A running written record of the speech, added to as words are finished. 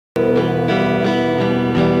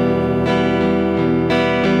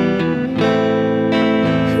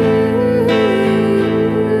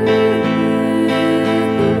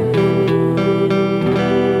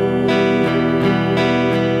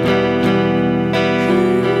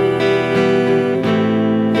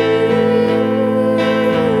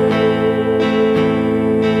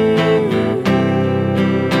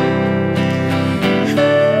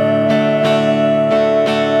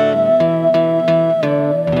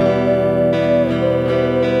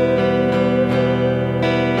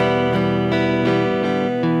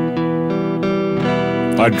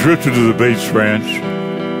I drifted to the Bates Ranch.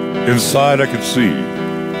 Inside I could see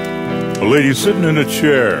a lady sitting in a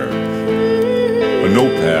chair, a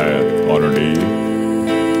notepad on her knee.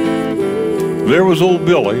 There was old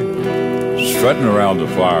Billy, strutting around the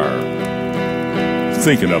fire,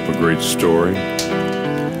 thinking up a great story.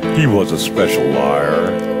 He was a special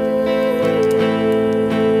liar.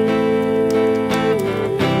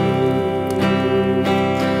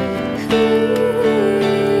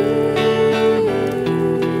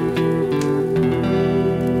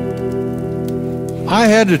 I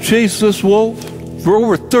had to chase this wolf for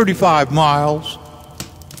over 35 miles.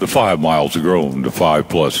 The 5 miles had grown to 5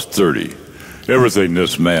 plus 30. Everything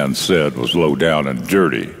this man said was low down and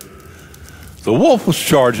dirty. The wolf was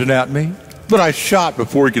charging at me, but I shot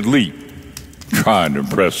before he could leap, trying to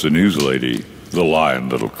impress the news lady, the lying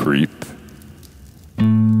little creep.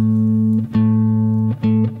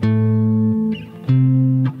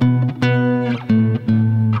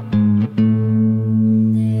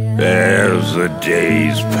 As the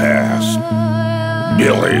days passed,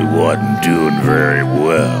 Billy wasn't doing very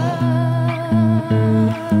well.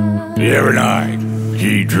 Every night,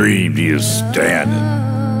 he dreamed he was standing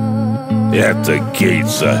at the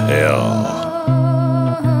gates of hell.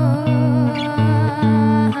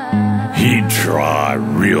 He'd try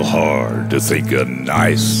real hard to think of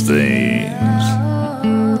nice things,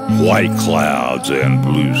 white clouds and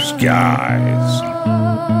blue skies.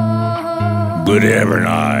 But every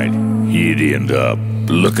night, he'd end up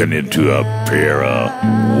looking into a pair of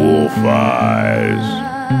wolf eyes.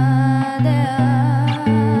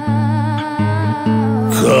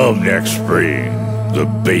 Come next spring, the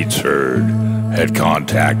Bates herd had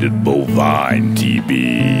contacted bovine TB.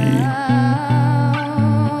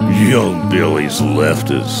 Young Billy's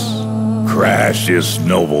left us, crashed his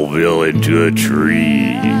snowmobile into a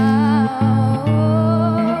tree.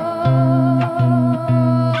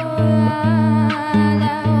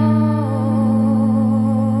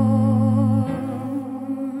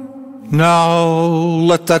 Now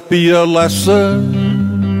let that be a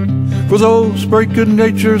lesson for those breaking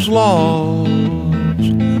nature's laws.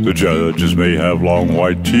 The judges may have long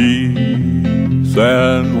white teeth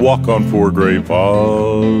and walk on 4 gray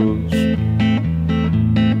paws.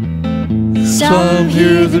 Some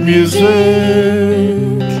hear the music,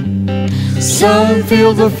 some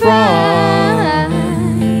feel the fright.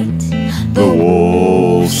 The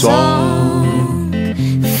wolf song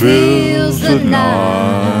fills the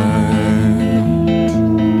night.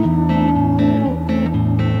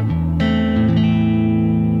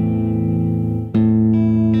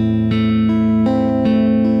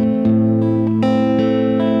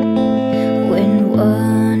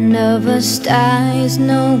 Of us dies,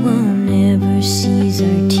 no one ever sees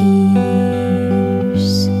our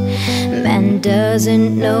tears. Man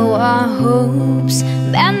doesn't know our hopes,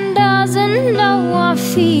 man doesn't know our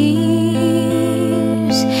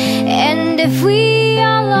fears. And if we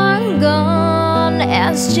all are gone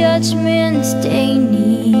as Judgment Day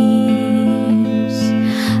nears,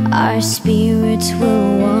 our spirits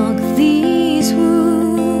will walk these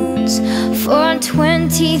woods for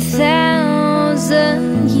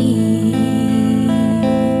 20,000 years.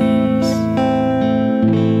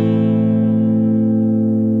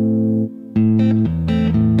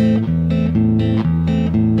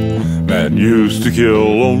 Man used to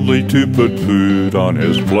kill only to put food on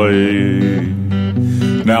his plate.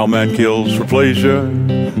 Now man kills for pleasure,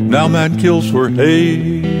 now man kills for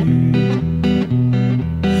hate.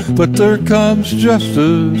 But there comes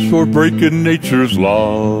justice for breaking nature's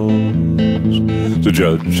laws. The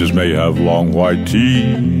judges may have long white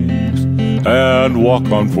teeth and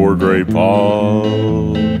walk on 4 gray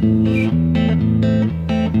paws.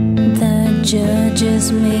 The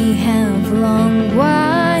judges may have long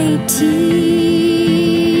white teeth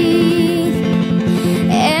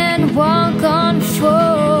and walk